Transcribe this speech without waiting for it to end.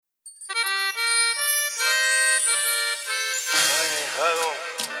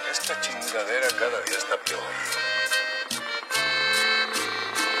Esta chingadera cada día está peor.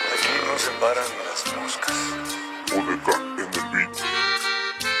 Aquí no se paran ni las moscas. Odeca en el beat.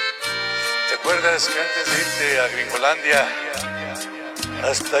 ¿Te acuerdas que antes de irte a Gringolandia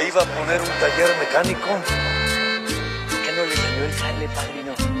hasta iba a poner un taller mecánico? ¿Por qué no le salió el jale,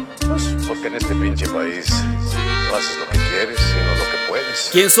 padrino? Pues porque en este pinche país no haces lo que quieres, sino lo que puedes.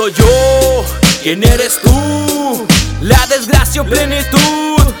 ¿Quién soy yo? ¿Quién eres tú? La desgracia o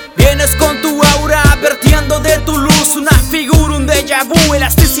plenitud. Vienes con tu aura vertiendo de tu luz una figura, un déjà vu,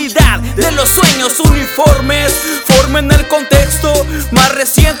 elasticidad de los sueños uniformes. Formen el contexto más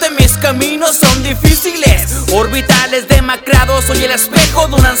reciente, mis caminos son difíciles, orbitales demacrados. Soy el espejo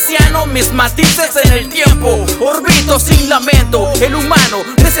de un anciano, mis matices en el tiempo. Orbito sin lamento, el humano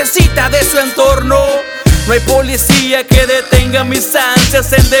necesita de su entorno. No hay policía que detenga mis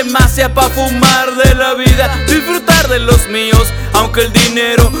ansias en demasia pa' fumar de la vida, disfrutar de los míos, aunque el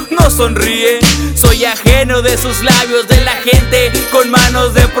dinero no sonríe. Soy ajeno de sus labios, de la gente con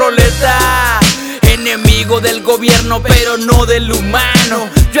manos de proleta. Enemigo del gobierno pero no del humano.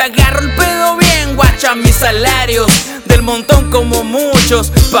 Yo agarro el pedo bien, guacha mis salarios del montón como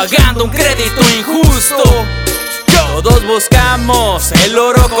muchos, pagando un crédito injusto. Todos buscamos el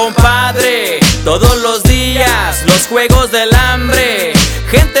oro, compadre, todos los días los juegos del hambre.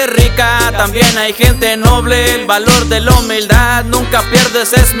 Gente rica, también hay gente noble. El valor de la humildad nunca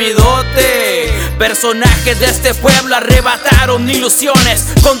pierdes, es mi dote. Personajes de este pueblo arrebataron ilusiones,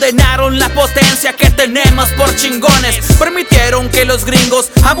 condenaron la potencia que tenemos por chingones. Permitieron que los gringos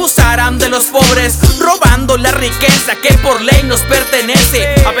abusaran de los pobres, robando la riqueza que por ley nos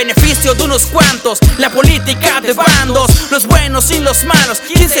pertenece, a beneficio de unos cuantos. La política de bandos, los buenos y los malos,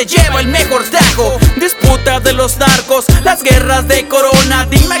 ¿quién se lleva el mejor tajo? Disputa de los narcos, las guerras de corona.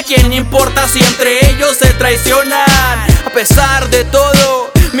 Dime a quién importa si entre ellos se traicionan. A pesar de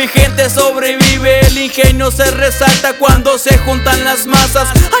todo, mi gente sobrevive. El ingenio se resalta cuando se juntan las masas.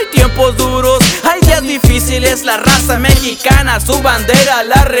 Hay tiempos duros, hay días difíciles. La raza mexicana su bandera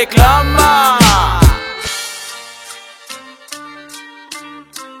la reclama.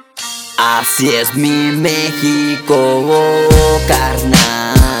 Así es mi México, oh,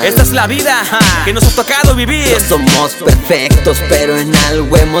 carnal. Esta es la vida que nos ha tocado vivir. No somos perfectos, pero en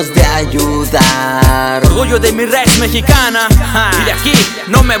algo hemos de ayudar. Orgullo de mi raíz mexicana, y de aquí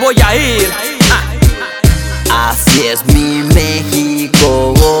no me voy a ir. Así es mi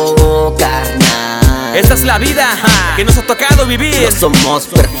México, oh, carnal. Esta es la vida que nos ha tocado vivir. No somos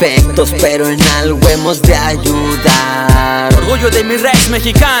perfectos, pero en algo hemos de ayudar. Orgullo de mi raíz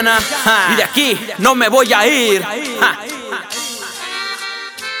mexicana, y de aquí no me voy a ir.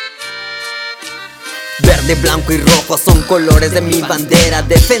 Verde, blanco y rojo son colores de mi bandera,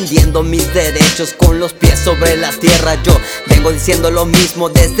 defendiendo mis derechos con los pies sobre la tierra. Yo vengo diciendo lo mismo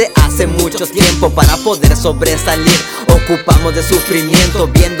desde hace mucho tiempo. Para poder sobresalir ocupamos de sufrimiento,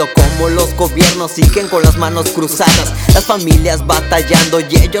 viendo cómo los gobiernos siguen con las manos cruzadas, las familias batallando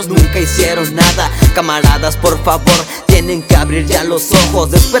y ellos nunca hicieron nada. Camaradas, por favor, tienen que abrir ya los ojos,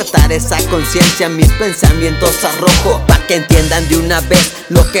 despertar esa conciencia, mis pensamientos arrojo, para que entiendan de una vez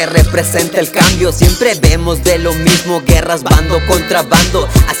lo que representa el cambio. Siempre vemos de lo mismo, guerras bando contra bando,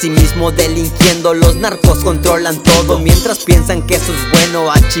 asimismo delinquiendo, los narcos controlan todo, mientras piensan que eso es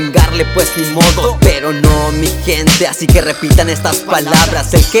bueno, a chingarle pues ni modo. Pero no, mi gente, así que repitan estas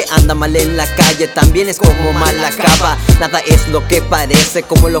palabras: el que anda mal en la calle también es como mal acaba. Nada es lo que parece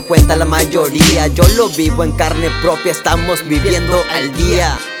como lo cuenta la mayoría, yo lo vivo en carne propia, estamos viviendo al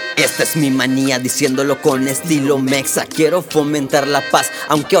día. Esta es mi manía, diciéndolo con estilo mexa. Quiero fomentar la paz,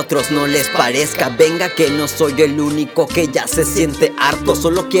 aunque a otros no les parezca. Venga que no soy el único que ya se siente harto,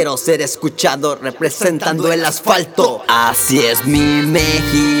 solo quiero ser escuchado representando el asfalto. Así es mi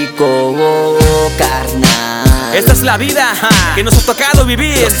México, oh, carnal. Esta es la vida que nos ha tocado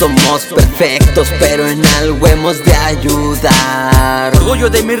vivir. No somos perfectos, pero en algo hemos de ayudar. Orgullo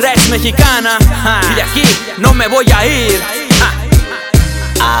de mi raíz mexicana, y de aquí no me voy a ir.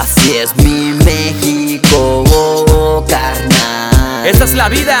 Así es mi México, oh, carnal. Esta es la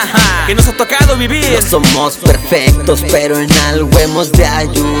vida que nos ha tocado vivir. No somos perfectos, pero en algo hemos de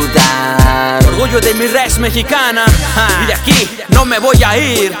ayudar. Orgullo de mi raíz mexicana, y de aquí no me voy a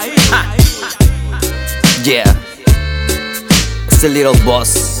ir. Yeah, it's a little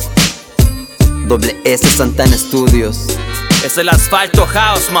boss. Doble S Santana Studios. Es el asfalto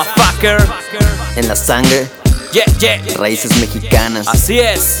house, motherfucker. En la sangre, yeah, yeah. Raíces mexicanas. Así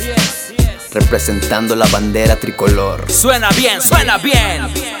es. Representando la bandera tricolor. Suena bien, suena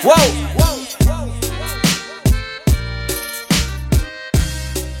bien. Wow.